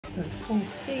Full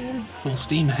steam. Full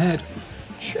steam ahead.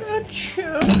 Sure.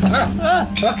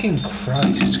 Fucking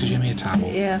Christ, could you give me a towel?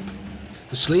 Yeah.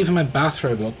 The sleeve of my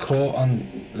bathrobe got caught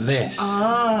on this when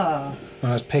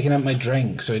I was picking up my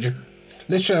drink, so it just...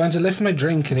 Literally, I went to lift my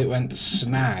drink and it went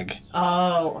snag.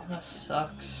 Oh, that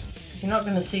sucks. You're not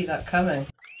going to see that coming.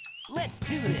 Let's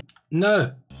do it.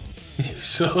 No. You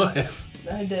saw it.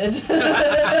 I did.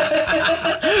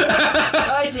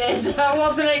 I did. I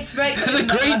wasn't expecting The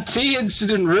green tea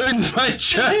incident ruined my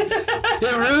show.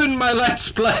 It ruined my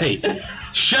Let's Play.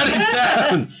 Shut it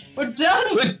down. We're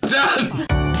done. We're done.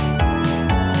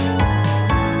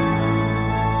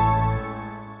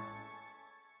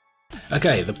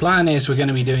 Okay, the plan is we're going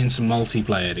to be doing some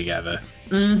multiplayer together.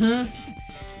 Mm-hmm.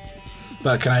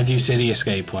 But can I do City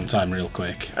Escape one time real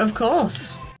quick? Of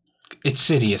course. It's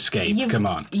City Escape, come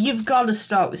on. You've got to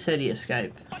start with City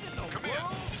Escape.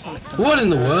 What in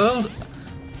the world?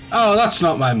 Oh, that's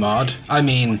not my mod. I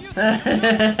mean...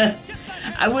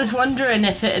 I was wondering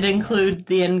if it'd include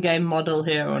the in-game model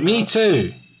here or not. Me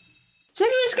too.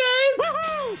 City Escape!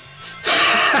 Woo!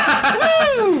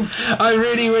 I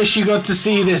really wish you got to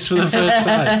see this for the first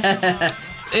time.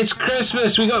 It's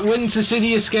Christmas, we got Winter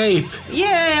City Escape.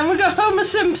 Yeah, and we got Homer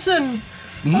Simpson.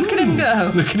 Look at him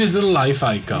go. Look at his little life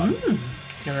icon.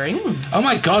 Rings. Oh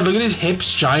my god, look at his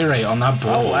hips gyrate on that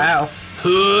ball. Oh wow.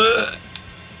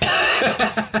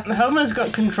 Homer's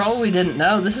got control we didn't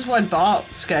know. This is why Bart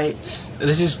skates.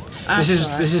 This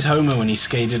is Homer when he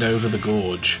skated over the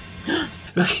gorge.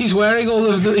 Look, he's wearing all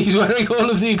of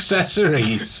the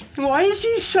accessories. Why is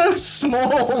he so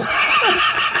small?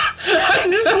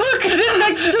 Just look at him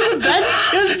next to the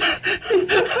benches. He's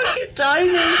so fucking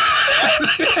tiny.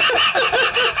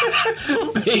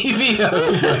 Baby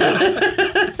Homer.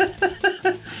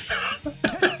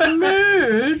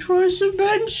 Mitch, why is the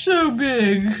bench so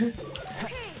big?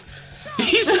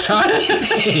 He's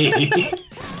tiny.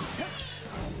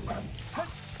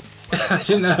 I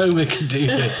didn't know Homer could do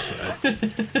this.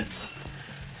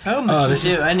 Homer can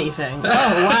do anything.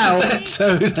 Oh wow.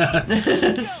 So nuts.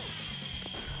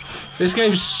 This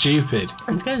game's stupid.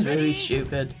 This game's really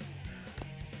stupid.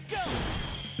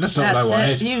 That's not what I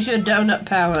wanted. Use your donut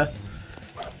power.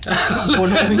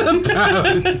 Look at the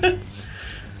pounds.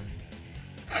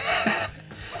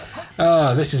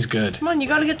 Oh, this is good. Come on, you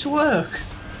gotta get to work.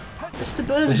 Mr.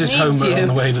 Burns This is needs Homer you. on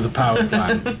the way to the power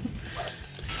plant.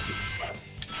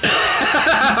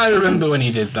 I remember when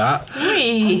he did that.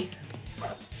 Wee.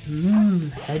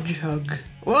 Hedgehog.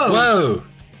 Whoa!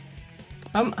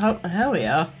 Whoa. Here we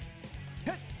are.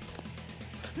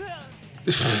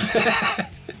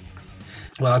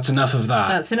 Well, that's enough of that.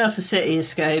 That's enough for City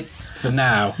Escape. For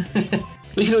now.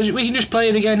 we can just play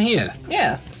it again here.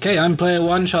 Yeah. Okay, I'm player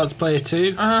 1, Charles player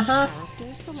 2. Uh-huh.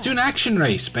 Let's do an action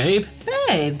race, babe.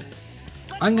 Babe.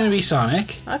 I'm gonna be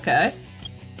Sonic. Okay.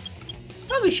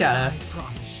 I'll be Shadow.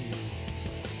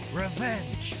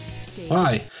 Revenge.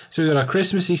 Why? So we got our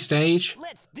Christmassy stage.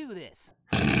 Let's do this.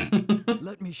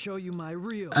 Let me show you my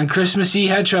real. And Christmassy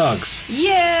hedgehogs.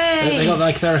 Yay! They got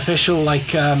like their official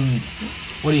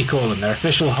what do you call them? Their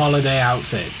official holiday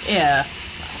outfits. Yeah.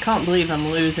 I can't believe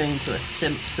I'm losing to a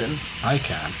Simpson. I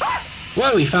can.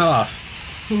 Whoa, he fell off.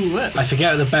 Ooh, what? I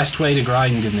forget the best way to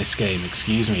grind in this game.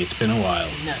 Excuse me, it's been a while.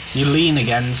 Nuts. You lean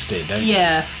against it, don't you?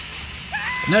 Yeah.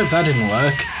 Nope, that didn't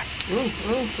work. Ooh.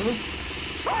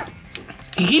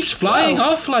 He keeps flying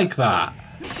off like that.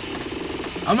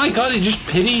 Oh my god, it just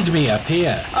pitied me up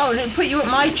here. Oh, did it put you at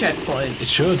my checkpoint? It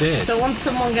sure did. So once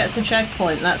someone gets a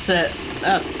checkpoint, that's it.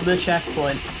 That's the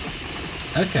checkpoint.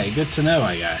 Okay, good to know,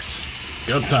 I guess.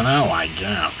 Good to know, I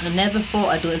guess. I never thought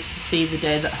I'd live to see the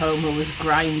day that Homer was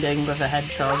grinding with a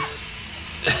hedgehog.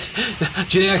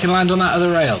 Do you think I can land on that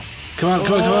other rail? Come on.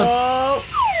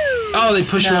 Oh, they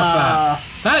push you off that.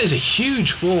 That is a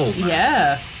huge fall, man.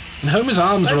 Yeah. And Homer's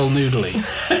arms are all noodly.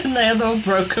 And they're all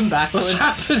broken backwards.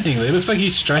 What's happening? It looks like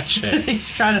he's stretching. He's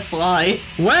trying to fly.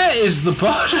 Where is the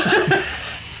bottom?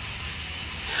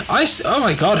 Oh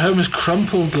my god, Homer's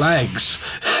crumpled legs.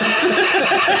 Where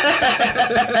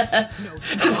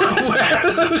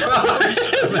are those arms?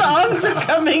 His arms are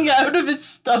coming out of his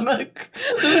stomach.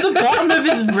 They're the bottom of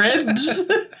his ribs.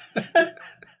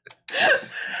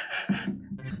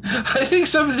 I think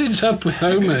something's up with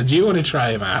Homer. Do you want to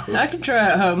try him out? I can try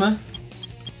out Homer.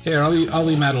 Here, I'll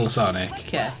be Metal Sonic.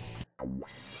 Okay.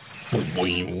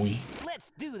 Let's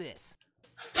do this.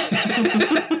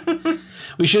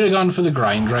 We should have gone for the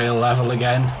grind rail level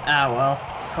again. Ah well.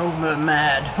 Homer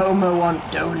mad. Homer want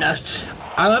donut.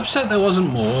 I'm upset there wasn't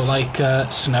more like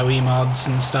snowy mods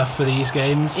and stuff for these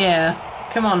games. Yeah.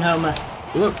 Come on, Homer.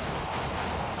 Whoop.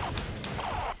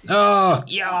 Oh.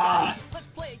 Yeah. Let's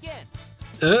play again.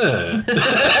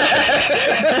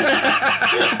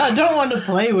 I don't want to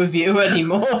play with you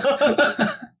anymore.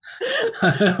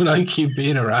 I don't like you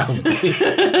being around me.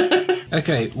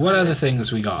 Okay, what other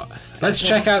things we got? Let's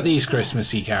check out these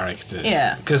Christmassy characters.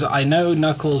 Yeah. Because I know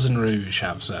Knuckles and Rouge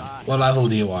have some. What level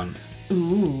do you want?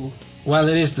 Ooh. Well,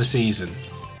 it is the season.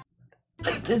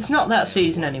 It's not that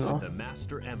season anymore.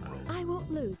 I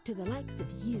won't lose to the likes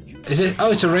of you. Is it?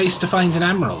 Oh, it's a race to find an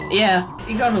emerald. Yeah,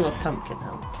 you gotta love Pumpkin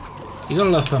Hill. You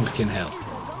gotta love Pumpkin Hill.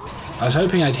 I was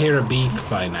hoping I'd hear a beep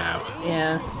by now.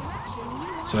 Yeah.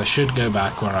 So I should go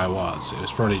back where I was. It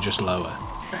was probably just lower.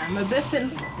 I'm a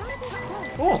bippin'.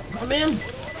 Oh, I'm in.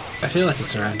 I feel like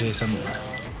it's around here somewhere.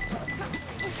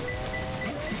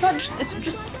 It's not just,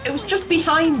 it was just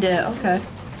behind it, okay.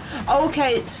 Oh,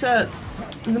 okay, it's the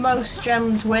most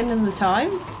gems win in the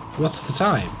time? What's the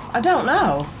time? I don't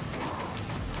know.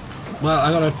 Well,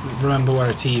 I gotta remember where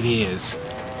a TV is.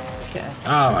 Okay.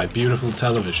 Ah, my beautiful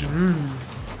television.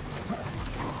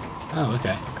 Oh,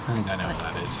 okay. I think I know what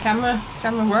that is. Camera,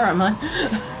 where am I?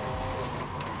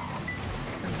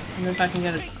 And if I can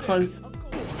get it close.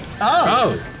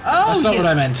 Oh! That's not what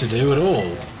I meant to do at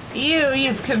all.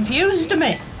 You've confused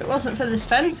me. If it wasn't for this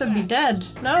fence, I'd be dead.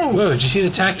 No. Whoa, did you see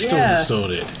the text all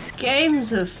distorted?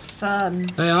 Games are fun.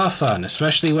 They are fun,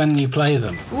 especially when you play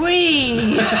them.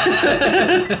 Whee!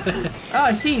 Oh,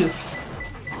 I see you.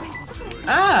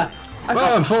 Ah!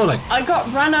 I'm falling. I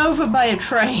got ran over by a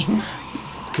train.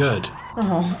 Good.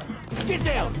 Oh. Get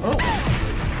down! Oh.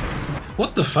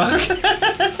 What the fuck?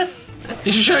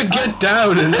 You should shout "get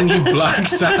down" and then you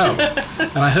blacked out.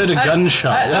 And I heard a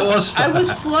gunshot. What was that? I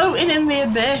was floating in the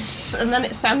abyss, and then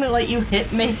it sounded like you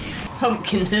hit me.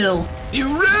 Pumpkin Hill. You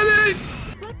ready?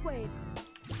 Black wave.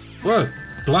 Whoa,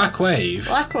 black wave.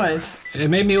 Black wave. It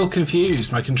made me all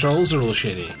confused. My controls are all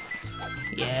shitty.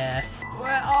 Yeah.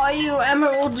 Where are you,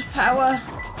 Emerald Power?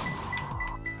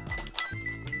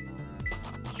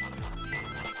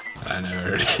 I know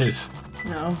where it is.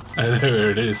 No. I know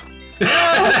where it is.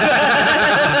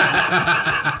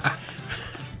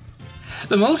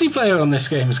 The multiplayer on this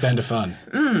game is kind of fun.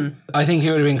 I think it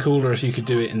would have been cooler if you could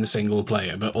do it in the single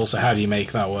player, but also how do you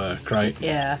make that work, right?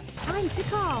 Yeah. I'm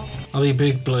Tikal. I'll be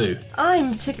Big Blue.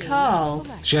 I'm Tikal.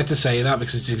 She had to say that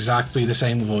because it's exactly the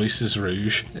same voice as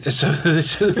Rouge. So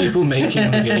the people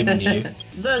making the game knew.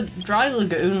 The Dry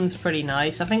Lagoon's pretty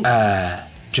nice, I think.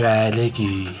 Dry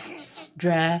Lagoon.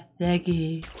 Dry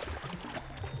Lagoon.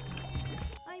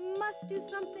 I must do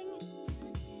something.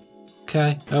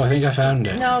 Okay. Oh, I think I found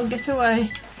it. No, get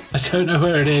away. I don't know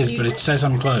where it is, but it says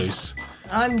I'm close.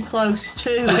 I'm close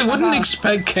too. I wouldn't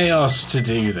expect Chaos to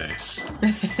do this.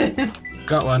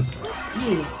 Got one.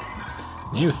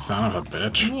 You son of a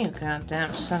bitch. You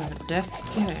goddamn son of a dick.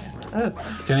 Yeah. Oh.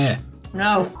 Come here.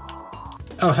 No.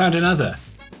 Oh, I found another.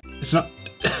 It's not...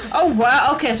 Oh,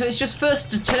 wow. Okay, so it's just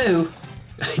first to two.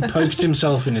 He poked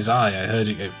himself in his eye. I heard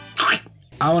it go...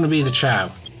 I want to be the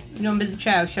Chow. You want to be the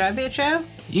Chow? Should I be a Chow?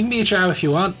 You can be a Chow if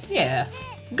you want. Yeah.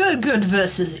 Good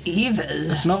versus evil.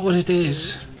 That's not what it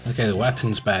is. Okay, the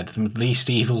weapon's bed. The least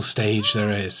evil stage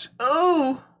there is.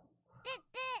 Oh.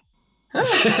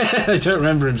 I don't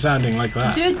remember him sounding like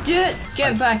that. Do it.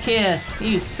 Get back here,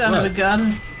 you son of a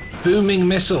gun. Booming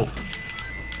missile.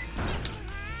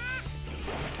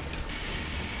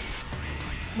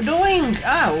 Doing.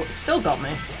 Ow, it still got me.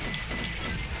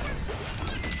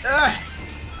 Ugh.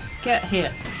 Get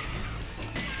here.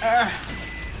 Ugh.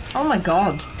 Oh my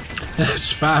god.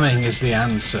 Spamming is the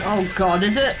answer. Oh god,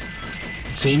 is it?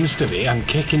 It seems to be. I'm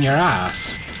kicking your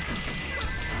ass.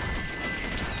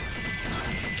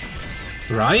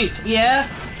 Right? Yeah.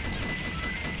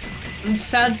 I'm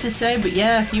sad to say, but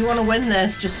yeah, if you want to win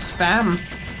this, just spam.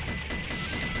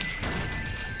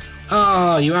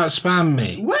 Oh, you out-spam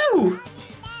me. Woo!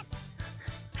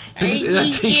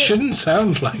 He shouldn't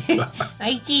sound like that.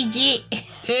 I did it.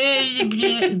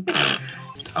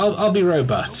 I'll be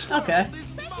Robot. Okay.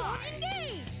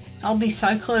 I'll be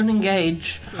Cyclone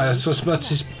Engage. That's his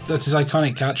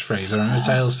iconic catchphrase. I remember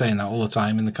Tails saying that all the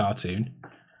time in the cartoon.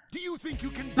 Do you think you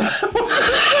can...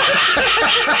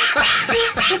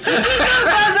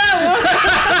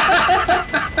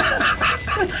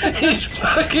 He's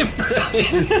fucking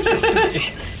brilliant, isn't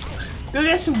he? Go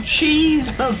get some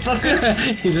cheese, motherfucker.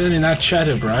 He's earning that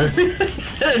cheddar, bro.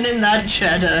 Earning that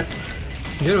cheddar.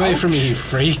 Get away from me, you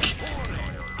freak.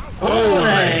 Oh,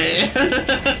 hey.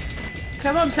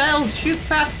 Come on, Tails, shoot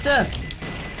faster.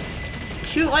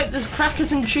 Shoot like there's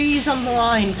crackers and cheese on the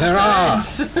line. There are.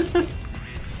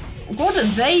 What are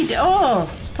they do? Oh,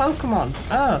 it's Pokemon.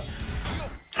 Oh.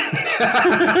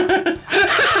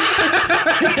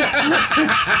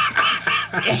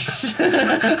 Yes.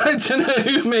 I don't know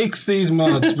who makes these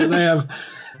mods, but they have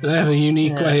They have a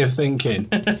unique way of thinking.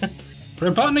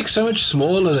 Robotnik's so much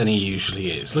smaller than he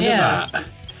usually is. Look at that.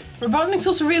 Robotnik's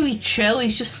also really chill.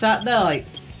 He's just sat there like,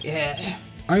 yeah.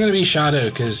 I'm going to be Shadow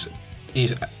because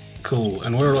he's cool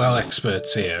and we're all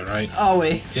experts here, right? Are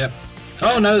we? Yep.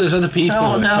 Oh no, there's other people.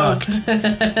 Oh We're no.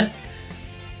 fucked.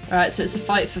 Right, so it's a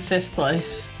fight for 5th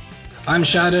place. I'm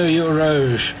Shadow, you're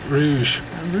Rouge.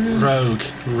 Rogue.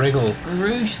 Wriggle.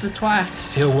 Rouge the twat.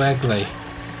 He'll Wegley.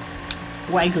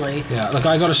 Wegley. Yeah, look,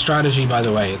 I got a strategy, by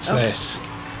the way. It's this.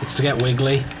 It's to get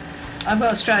Wiggly. I've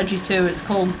got a strategy too. It's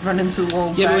called run into the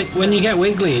walls. Yeah, but when you get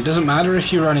Wiggly, it doesn't matter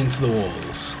if you run into the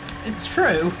walls. It's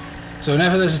true. So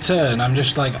whenever there's a turn, I'm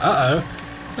just like, uh-oh,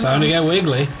 time to get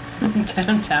Wiggly.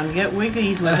 Time to get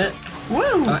Wigglies with it.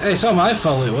 Woo! It's not my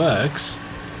fault it works.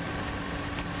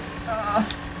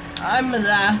 I'm an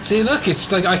ass. See, look,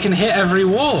 it's like I can hit every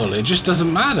wall. It just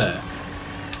doesn't matter.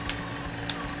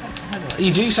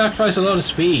 You do sacrifice a lot of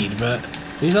speed, but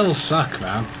these levels suck,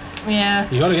 man. Yeah.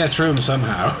 You gotta get through them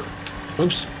somehow.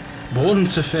 Oops. Born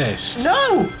to fist.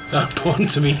 No! No, born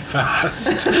to be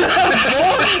fast. Born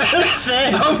to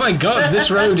fist! Oh my god,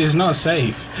 this road is not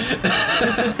safe.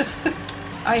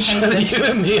 I hate So this. you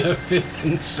and me are 5th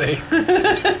and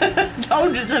 6th.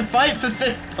 Told you it's a fight for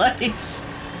 5th place.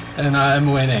 And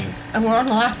I'm winning. And we're on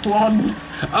lap 1.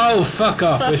 Oh, fuck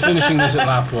off. We're finishing this at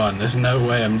lap 1. There's no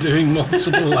way I'm doing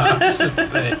multiple laps of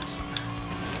this.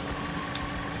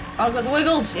 I've got the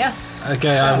wiggles, yes.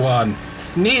 Okay, I won.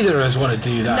 Neither of us want to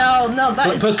do that. No,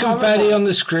 that is Put confetti horrible. on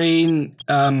the screen.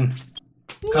 Have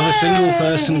a single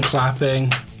person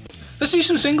clapping. Let's do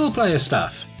some single player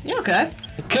stuff. Yeah, okay.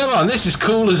 Come on, this is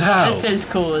cool as hell. This is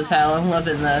cool as hell. I'm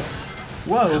loving this.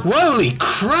 Whoa. Holy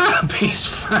crap,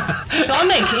 he's fast.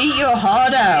 Sonic, eat your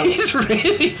heart out. He's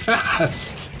really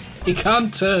fast. He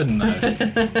can't turn though.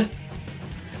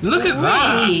 Look at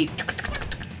that. Wait.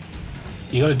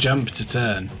 You gotta jump to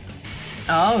turn.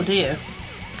 Oh, dear.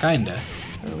 Kinda.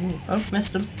 Oh,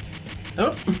 missed him.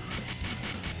 Oh.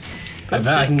 I bet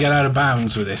I can get out of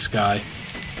bounds with this guy.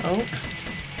 Oh.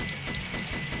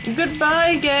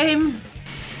 Goodbye, game.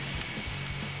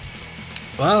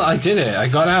 Well, I did it. I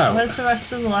got out. Where's the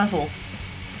rest of the level?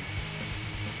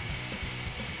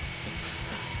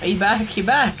 Are you back? You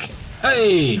back?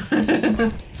 Hey!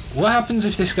 What happens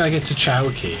if this guy gets a Chow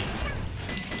key?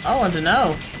 Oh, I don't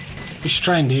know. We should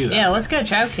try and do that. Yeah, let's go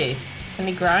Chowkey. Can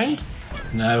he grind?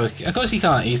 No, of course he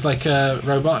can't. He's like a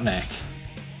Robotnik.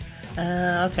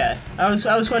 Okay. I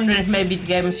was wondering if maybe the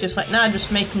game was just like, nah,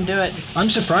 just make him do it. I'm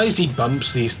surprised he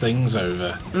bumps these things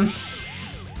over.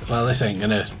 Well, this ain't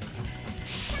gonna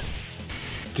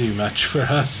do much for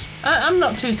us. I'm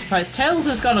not too surprised. Tails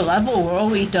has got a level where all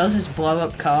he does is blow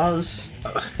up cars.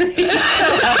 He's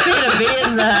so happy to be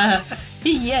in there.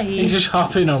 Yay. He's just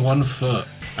hopping on one foot.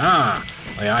 Ah,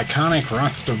 the iconic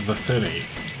Wrath of the City.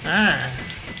 Ah.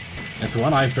 It's the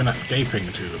one I've been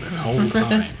escaping to this whole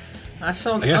time. I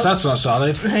guess that's not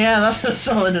solid. Yeah, that's not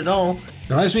solid at all.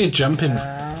 Reminds me of Jumping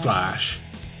Flash.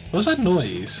 What was that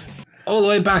noise? All the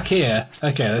way back here.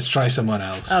 Okay, let's try someone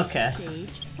else. Okay.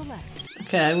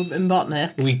 Okay, we've been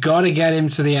Botnik. We gotta get him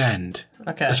to the end.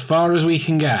 Okay. As far as we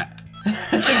can get. Go,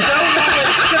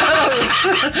 Wallace,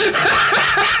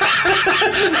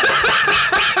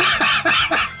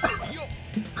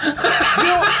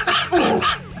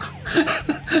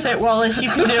 go! Say it, Wallace, you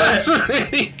can do That's it. a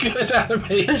really good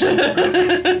animation.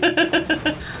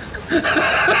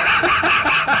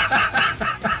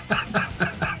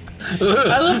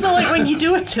 I love that, like, when you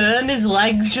do a turn, his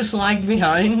legs just lag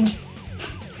behind.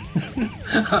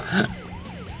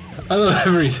 I love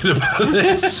everything about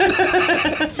this.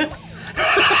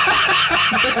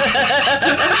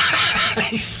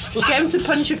 Get him to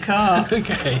punch a car.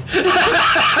 Okay.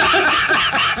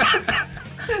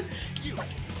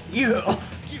 You.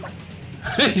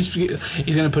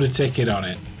 He's gonna put a ticket on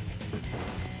it.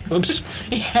 Oops.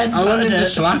 Yeah, I wanted to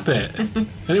slap it. I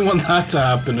didn't want that to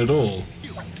happen at all.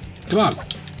 Come on.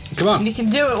 Come on. You can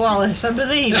do it, Wallace, I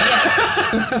believe. Yes.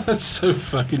 That's so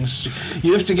fucking stupid.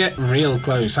 You have to get real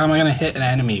close. How am I going to hit an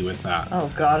enemy with that?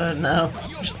 Oh god, I don't know.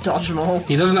 Just dodge them all.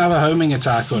 He doesn't have a homing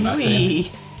attack or nothing.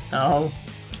 Wee. Oh.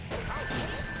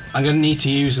 I'm going to need to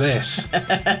use this.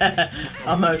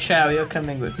 Oh, Mo Chow, you're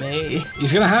coming with me.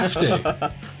 He's going to have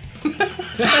to.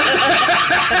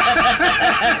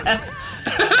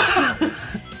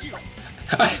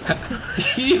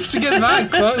 You have to get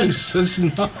that close. That's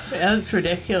not. Yeah, that's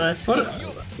ridiculous. What?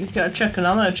 You've got to chuck an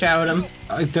Mo Chow at him.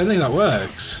 I don't think that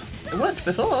works. It worked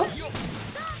before.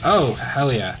 Oh,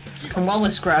 hell yeah. Can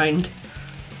Wallace grind?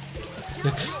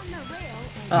 Look.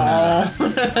 Oh.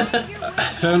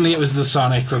 If only it was the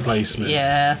Sonic replacement.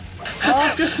 Yeah. Oh,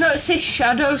 I've just noticed his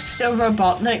shadow's still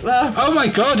Robotnik though. Oh my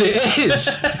god, it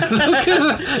is! Look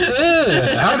at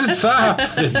that! How does that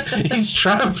happen? He's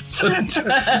trapped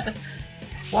under...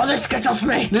 Well, let's get off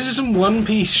me! This is some One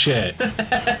Piece shit.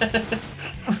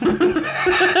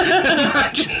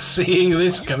 Imagine seeing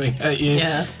this coming at you.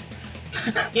 Yeah.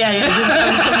 Yeah, you can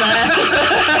come from there.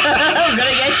 I'm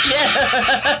gonna get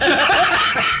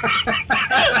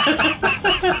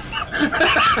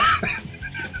you!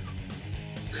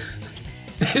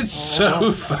 It's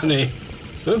so funny.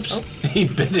 Oops, he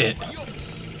bit it.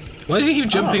 Why does he keep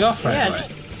jumping off right away?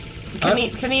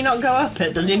 Can he not go up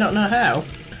it? Does he not know how?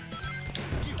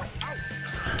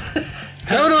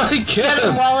 How do I kill Get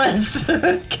him, him? Wallace!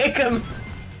 Kick him!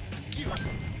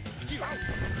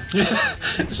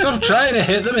 Stop trying to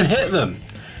hit them and hit them.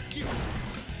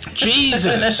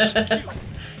 Jesus!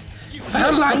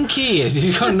 How lanky he is,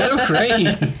 he's got no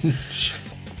range.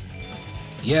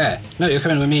 Yeah, no, you're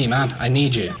coming with me, man. I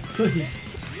need you. Please.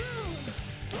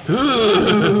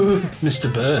 Ooh,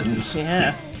 Mr. Burns.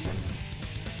 Yeah.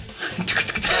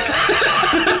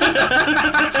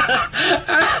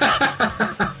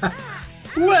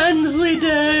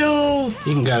 Wensleydale!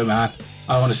 You can go, man.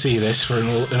 I want to see this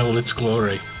in all its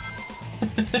glory.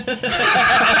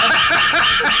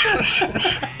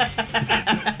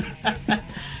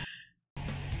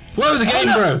 Whoa, the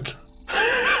game broke!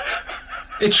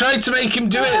 It tried to make him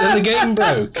do it, then the game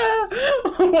broke.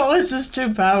 Wallace is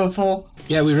too powerful.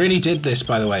 Yeah, we really did this,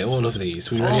 by the way, all of these.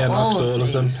 We really unlocked all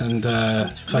of them, and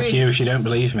fuck you if you don't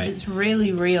believe me. It's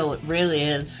really real, it really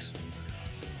is.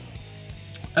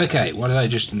 Okay, what did I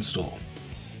just install?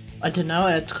 I don't know,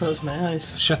 I had to close my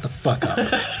eyes. Shut the fuck up.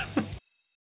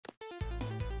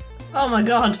 Oh my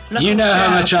god. Knuckles You know Chow. how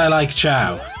much I like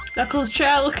Chow. Knuckles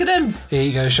Chow, look at him! Here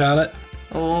you go, Charlotte.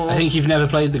 Oh. I think you've never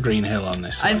played the Green Hill on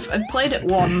this one. I've played it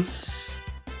once.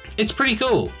 It's pretty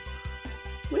cool.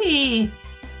 Whee!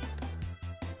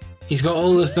 He's got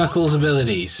all of Knuckles'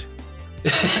 abilities.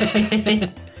 I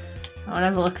want to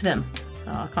have a look at him.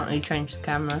 Oh, I can't really change the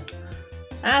camera.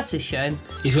 That's a shame.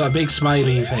 He's got a big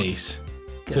smiley face.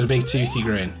 He's got a big toothy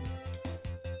grin.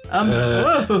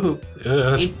 Whoa!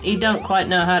 That's- He don't quite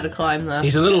know how to climb though.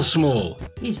 He's a little small.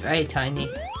 He's very tiny.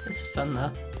 This is fun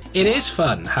though. It is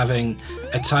fun having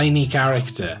a tiny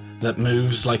character that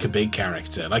moves like a big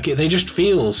character. Like, they just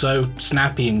feel so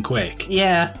snappy and quick.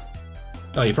 Yeah.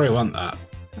 Oh, you probably want that.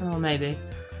 Oh, maybe.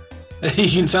 You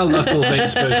can tell Knuckles ain't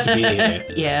supposed to be here.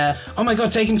 Yeah. Oh my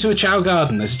god, take him to a Chow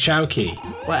garden. There's a Chow key.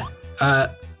 Where?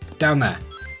 Down there.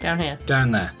 Down here.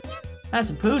 Down there.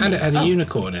 That's a poonie. And it had a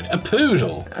unicorn in it. A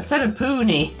poodle! I said a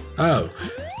poonie. Oh.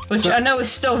 Which I know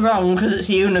is still wrong because it's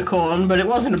a unicorn, but it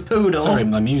wasn't a poodle. Sorry,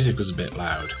 my music was a bit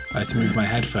loud. I had to move my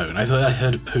headphone. I thought I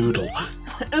heard a poodle.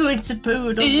 Oh, it's a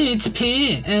poodle. It's a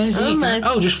poo. Oh,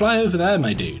 Oh, just fly over there,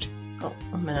 my dude. Oh,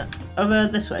 a minute. Over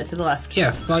this way, to the left.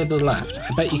 Yeah, fly to the left. I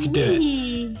bet you could do it.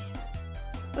 Whee!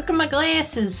 Look at my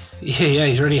glasses. Yeah,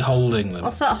 he's really holding them.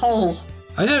 What's that hole?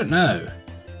 I don't know.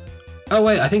 Oh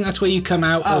wait, I think that's where you come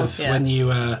out of yeah. when you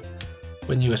were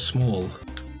small.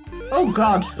 Oh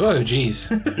god. Oh jeez.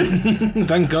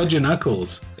 Thank God you're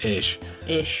Knuckles. Ish.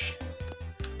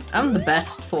 I'm the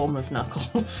best form of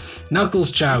Knuckles.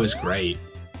 Knuckles Chow is great.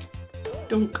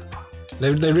 Dunk.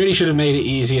 They really should have made it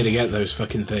easier to get those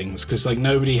fucking things, because like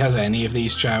nobody has any of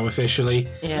these Chow officially.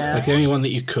 Yeah. Like the only one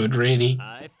that you could really.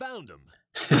 I found him.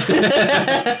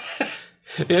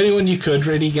 The only one you could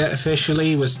really get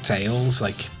officially was Tails,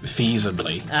 like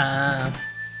feasibly. Ah.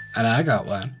 And I got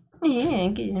one. Yeah,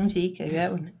 get him, Zeke. I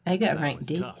got one. I got rank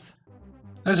D. Tough.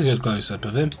 That's a good close up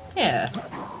of him. Yeah.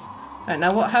 Right,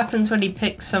 now what happens when he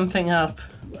picks something up?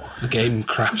 The game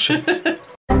crashes. They're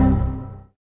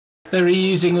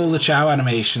reusing all the Chow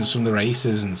animations from the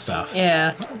races and stuff.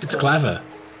 Yeah. It's clever.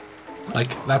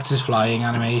 Like, that's his flying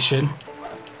animation.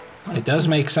 It does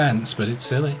make sense, but it's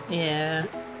silly. Yeah.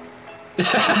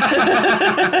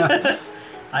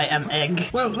 I am egg.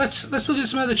 Well, let's look at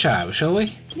some other Chow, shall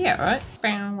we? Yeah, right.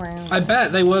 I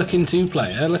bet they work in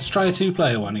 2-player. Let's try a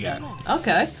 2-player one again.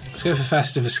 Okay. Let's go for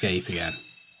Festive Escape again.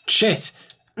 Shit!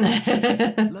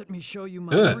 Let me show you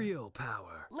my Ugh. real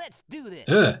power. Let's do this.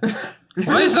 Ugh.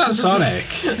 Why is that Sonic?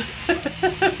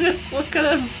 Look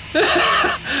at him.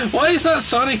 Why is that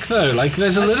Sonic though? Like,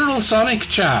 there's a literal Sonic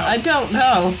Chow. I don't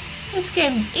know. This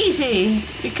game's easy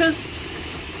because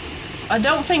I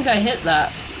don't think I hit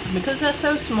that. Because they're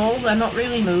so small, they're not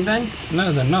really moving.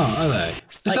 No, they're not, are they?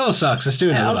 This level sucks. Let's do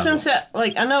another I was level. going to say,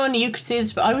 like, I know only you could see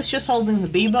this, but I was just holding the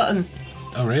B button.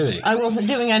 Oh, really? I wasn't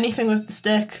doing anything with the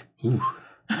stick. Ooh.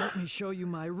 Let me show you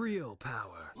my real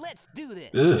power. Let's do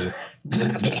this. Ugh.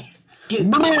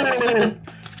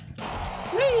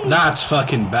 That's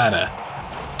fucking better.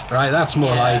 Right, that's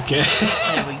more like it.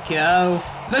 There we go.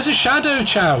 There's a Shadow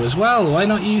Chow as well. Why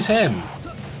not use him?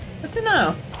 I don't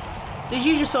know. Did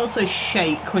you just also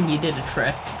shake when you did a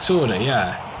trick? Sorta,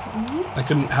 yeah. I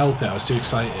couldn't help it. I was too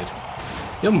excited.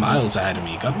 You're miles ahead of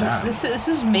me. Goddamn. This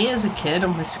is me as a kid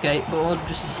on my skateboard,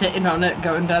 just sitting on it,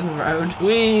 going down the road.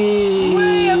 Whee!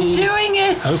 Whee! I'm doing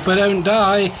it. Hope I don't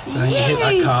die. And then you hit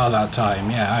that Yay! car that time.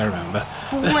 Yeah, I remember.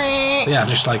 Yeah,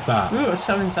 just like that. Ooh, it's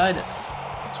so inside it.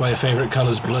 That's why your favourite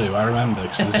colour's blue. I remember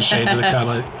because there's the shade of the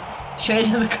colour. Shade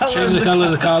of the colour. Shade of the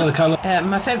colour. The colour. The colour.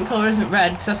 My favourite colour isn't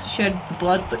red because that's the shade of the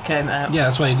blood that came out. Yeah,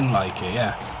 that's why you didn't like it.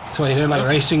 Yeah, that's why you don't like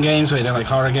racing games. Why you don't like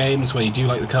horror games. Why you do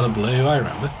like the colour blue. I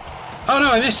remember. Oh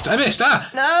no, I missed. Ah!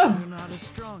 No. You're not as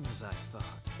strong as I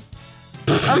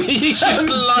thought. He's just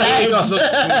lying on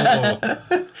the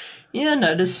floor. You're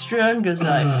not as strong as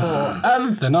I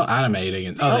thought. They're not animating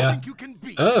it. Oh, yeah.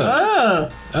 Oh.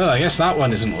 Oh, I guess that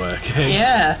one isn't working.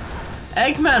 Yeah.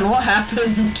 Eggman, what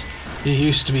happened? He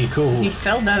used to be cool. He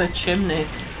fell down a chimney.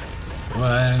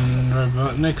 When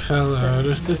Robotnik fell out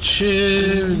of the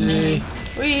chimney.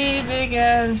 We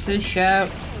began to shout.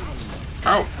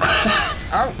 Ow!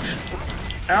 Ouch.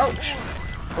 Ouch.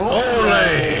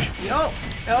 Ole! Yo.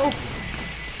 Yo.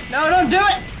 No, don't do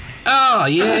it. Oh,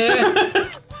 yeah!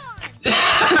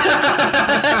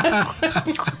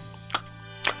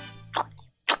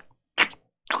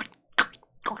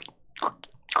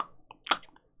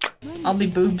 I'll be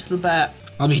Boobs the Bat.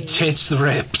 I'll be Tits the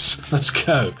Rips. Let's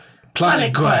go.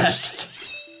 Planet Quest.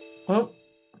 Oh.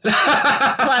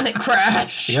 Planet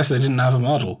Crash. I guess they didn't have a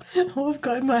model. All I've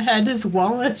got in my head is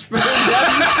Wallace running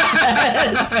down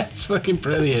the stairs. It's fucking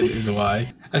brilliant, is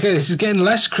why. Okay, this is getting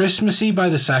less Christmassy by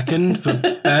the second,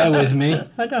 but bear with me.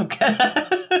 I don't care.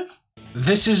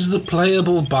 This is the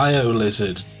playable Bio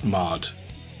Lizard mod.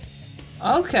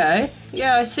 Okay.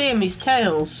 Yeah, I see him. He's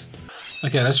Tails.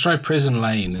 Okay, let's try Prison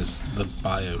Lane as the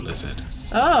Bio Lizard.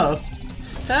 Oh.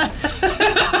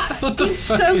 What the He's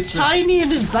fuck so is tiny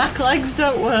and his back legs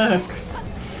don't work.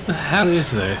 the hell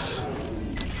is this?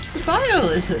 The Bio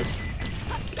Lizard.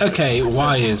 Okay,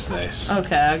 why is this?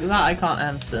 Okay, that I can't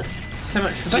answer. So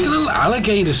much for It's like a being, little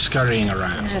alligator scurrying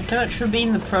around. yeah, so much for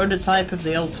being the prototype of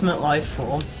the ultimate life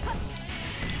form.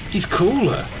 He's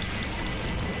cooler.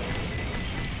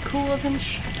 It's cooler than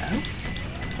Shadow.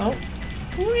 Oh.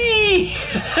 Whee!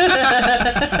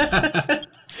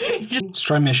 Let's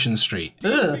try Mission Street.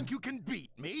 Ugh. You can beat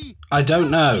me? I don't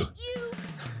know.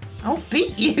 I'll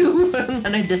beat you! And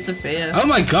then I disappear. Oh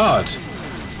my god!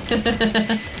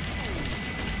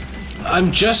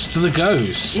 I'm just the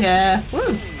ghost. Yeah.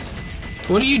 Woo.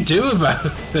 What do you do about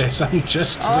this? I'm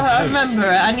just the Oh, ghost. I remember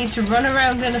it. I need to run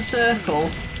around in a circle.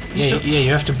 Yeah, you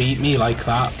have to beat me like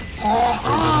that. Or it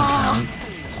doesn't count.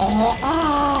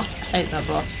 I hate that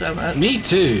boss so much. Me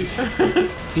too.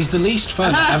 He's the least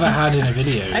fun I've ever had in a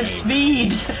video I game. have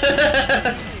speed.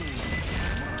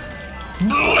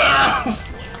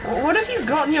 What have you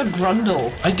got in your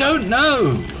grundle? I don't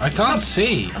know. I can't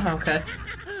see. Oh, okay.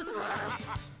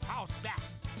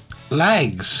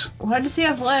 Legs. Why does he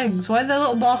have legs? Why are there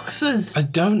little boxes? I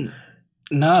don't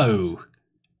know.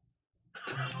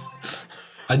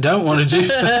 I don't want to do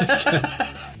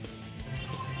that.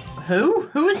 Who?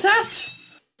 Who is that?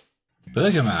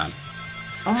 Burger Man.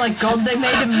 Oh my god, they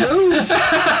made him move!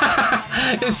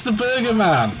 It's the Burger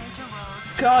Man.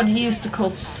 God, he used to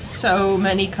cause so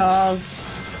many cars.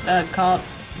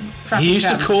 Traffic He used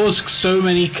to jams. cause so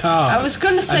many cars. I was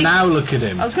gonna say- And now look at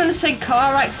him. I was going to say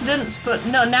car accidents, but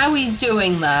no, now he's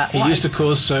doing that. He used to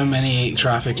cause so many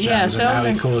traffic jams, Yeah, so and now he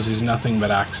many- causes nothing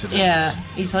but accidents. Yeah,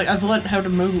 he's like, I've learnt how to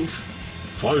move.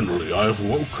 Finally, I've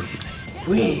woken.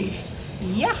 Wee.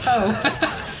 Yahoo!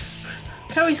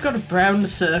 How he's got a brown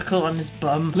circle on his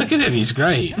bum. Look at him, he's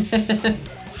great.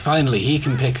 Finally, he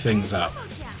can pick things up.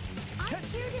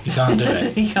 He can't do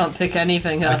it. He can't pick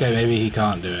anything up. Okay, maybe he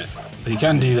can't do it. But he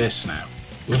can do this now.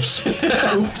 Whoops.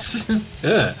 Oops.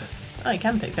 Ugh. Oh, he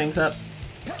can pick things up.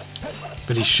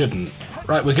 But he shouldn't.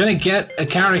 Right, we're gonna get a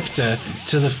character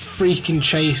to the freaking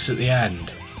chase at the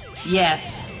end.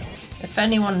 Yes. If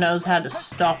anyone knows how to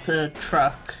stop a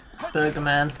truck, it's Burger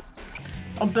Man.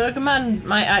 Oh, Burger Man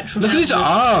might actually... Look at his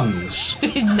arms!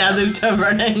 He's Naruto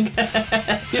running.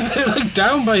 Yeah, they're like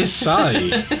down by his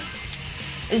side.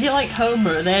 Is he like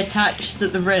Homer? Are they attached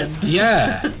at the ribs?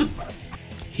 Yeah.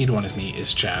 He'd want to meet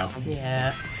his Chow.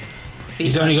 Yeah.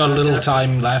 He's only got a little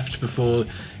time left before,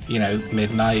 you know,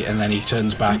 midnight, and then he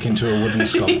turns back into a wooden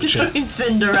sculpture. He's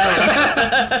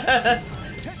Cinderella.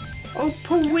 Oh,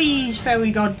 please,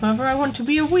 fairy godmother, I want to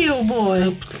be a real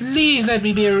boy. Please let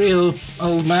me be a real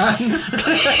old man.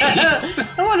 Please.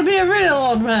 I want to be a real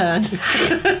old man.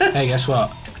 Hey, guess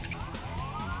what?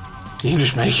 You can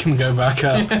just make him go back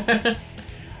up.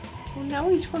 Well, now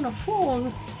he's gonna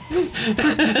fall.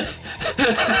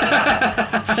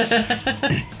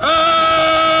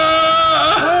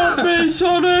 Ah! Help me,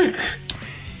 Sonic!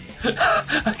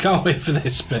 I can't wait for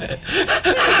this bit.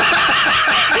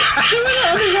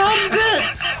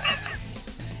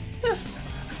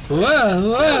 Whoa,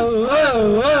 whoa,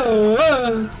 whoa, whoa,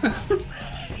 whoa.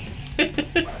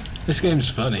 This game's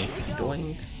funny.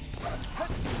 Doing.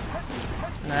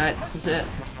 Alright, this is it.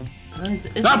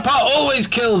 That part always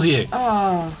kills you!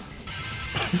 Oh.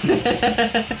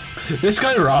 This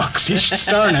guy rocks. He should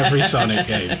star in every Sonic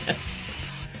game.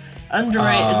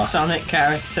 Underrated Sonic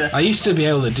character. I used to be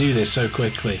able to do this so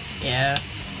quickly. Yeah.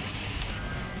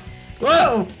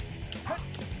 Whoa!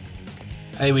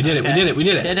 Hey, we did it, we did it, we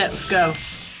did it! Did it, let's go.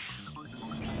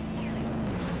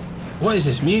 What is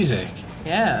this music?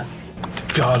 Yeah.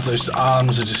 God, those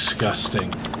arms are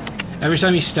disgusting. Every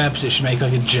time he steps, it should make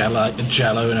like a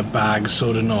jello in a bag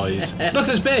sort of noise. Look,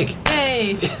 there's Big!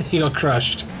 Hey! He got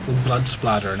crushed. With blood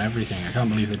splatter and everything. I can't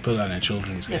believe they put that in a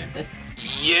children's game.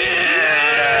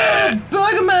 Yeah!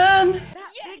 Bugman!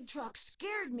 That big truck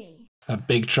scared me. That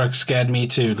big truck scared me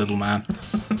too, little man.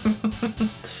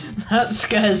 That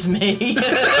scares me.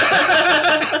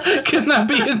 Can that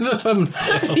be in the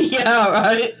thumbnail? Yeah,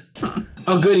 right.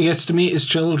 Oh good, he gets to meet his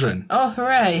children. Oh,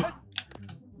 hooray.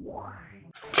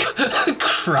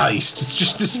 Christ, it's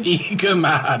just this eager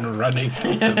man running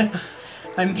with them.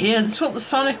 I'm here. That's what the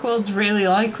Sonic world's really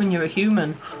like when you're a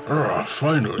human. Oh,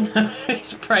 finally.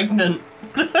 He's pregnant.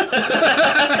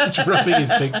 He's rubbing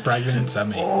his big pregnant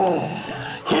tummy. Oh.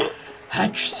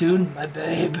 Hatch soon, my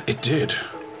babe. It did.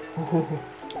 Oh.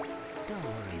 Don't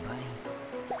worry, buddy.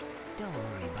 Don't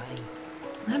worry, buddy.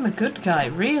 I'm a good guy,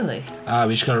 really. Ah,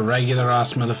 we just got a regular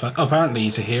ass motherfucker. Oh, apparently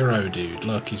he's a hero, dude.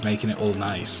 Look, he's making it all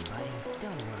nice.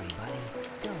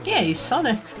 Yeah, he's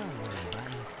Sonic.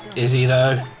 Is he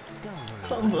though?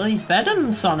 Well, he's better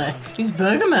than Sonic. He's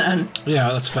Burgerman.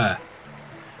 Yeah, that's fair.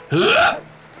 Whoa,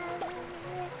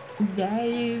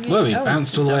 he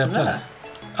bounced all the way up there.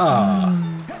 Oh.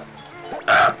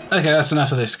 Okay, that's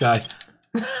enough of this guy.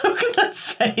 Look at that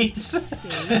face.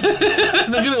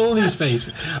 Look at all these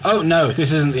faces. Oh no,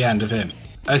 this isn't the end of him.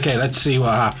 Okay, let's see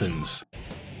what happens.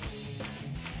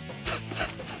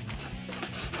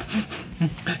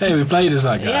 Hey, we played as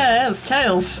that guy. Yeah, it's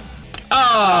Tails.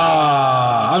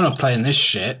 Ah, I'm not playing this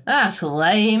shit. That's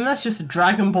lame. That's just a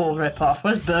Dragon Ball ripoff.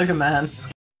 Where's Burgerman?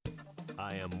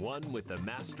 I am one with the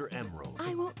Master Emerald.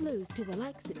 I won't lose to the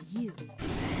likes of you.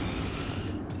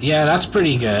 Yeah, that's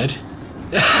pretty good.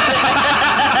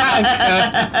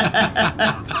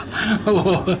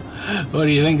 What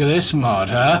do you think of this mod,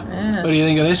 huh? What do you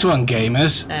think of this one,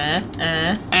 gamers?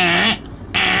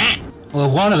 Well,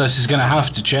 one of us is going to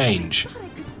have to change.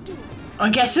 I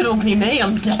guess it'll be me.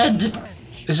 I'm dead.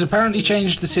 This has apparently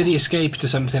changed the City Escape to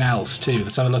something else, too.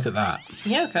 Let's have a look at that.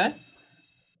 Yeah, okay.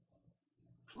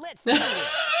 Let's do it.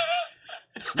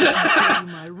 Let me show you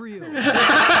my real.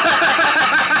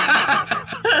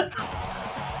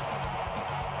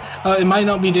 Oh, it might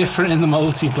not be different in the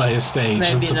multiplayer stage.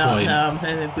 Maybe That's the not, point. no.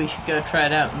 Maybe we should go try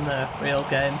it out in the real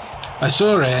game. I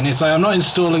saw it, and it's like, I'm not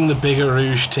installing the Bigger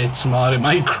Rouge Tits mod. It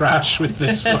might crash with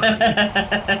this one.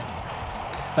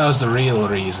 That was the real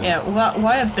reason. Yeah,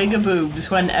 why are bigger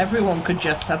boobs when everyone could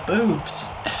just have boobs?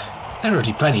 They're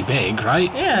already plenty big,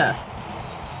 right? Yeah.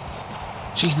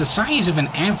 She's the size of an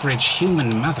average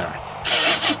human mother.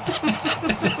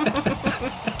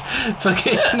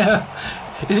 Fucking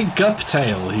is it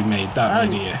Guptail who made that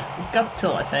video?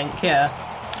 Guptal, I think, yeah.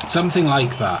 Something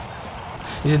like that.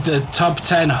 He did the top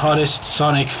 10 hottest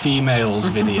Sonic females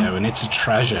video, and it's a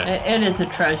treasure. It is a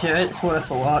treasure. It's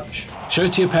worth a watch. Show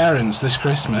it to your parents this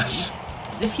Christmas.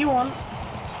 If you want.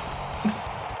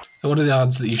 What are the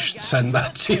odds that you should send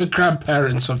that to your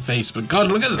grandparents on Facebook?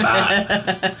 God, look at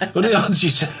that! What are the odds you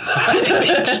send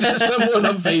that to someone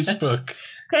on Facebook?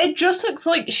 Okay, it just looks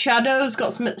like Shadow's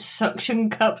got some suction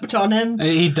cupped on him.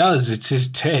 He does, it's his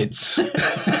tits.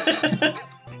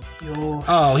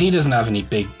 Oh, he doesn't have any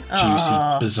big, juicy,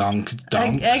 bazonk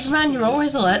donks. Eggman, you're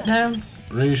always a letdown.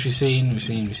 Rouge, we've seen. We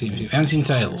haven't seen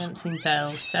Tails. I haven't seen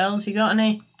Tails. Tails, you got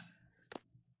any?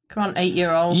 Come on,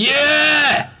 8-year-old.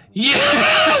 Yeah! Yeah!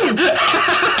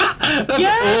 That's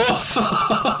yes!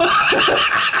 awesome!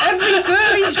 Every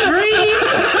furry's dream!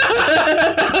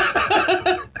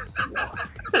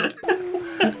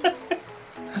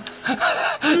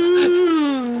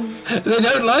 They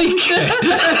don't like it!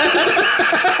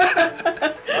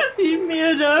 Leave me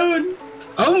alone.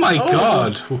 Oh my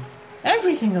god!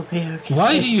 Everything will be okay.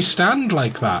 Why do you stand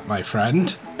like that, my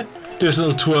friend? Just a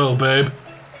little twirl, babe.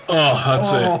 Oh,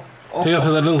 that's it. Pick up a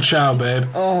little chow, babe.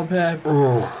 Oh, babe.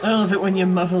 Oh. I love it when you're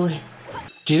motherly.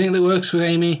 Do you think that works with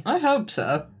Amy? I hope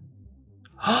so.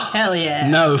 Hell yeah.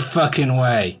 No fucking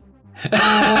way.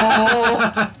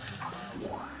 Oh.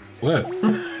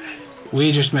 Whoa.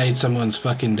 We just made someone's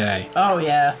fucking day. Oh,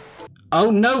 yeah. Oh,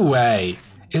 no way.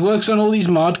 It works on all these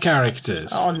mod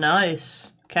characters. Oh,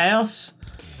 nice. Chaos.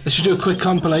 They should do a quick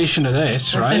compilation of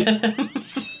this, right?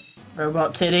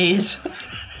 Robot titties.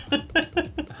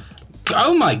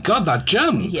 Oh my god, that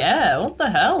jump! Yeah, what the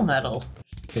hell, Metal?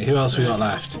 Okay, who else we got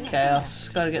left? Chaos.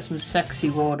 Gotta get some sexy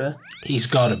water. He's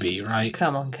gotta be, right?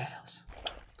 Come on, Chaos.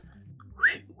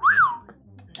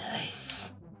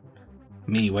 Nice.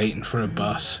 Me waiting for a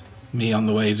bus. Me on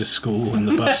the way to school and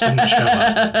the bus didn't show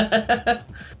up.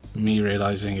 Me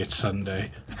realising it's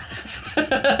Sunday.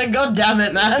 God damn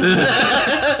it,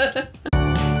 man.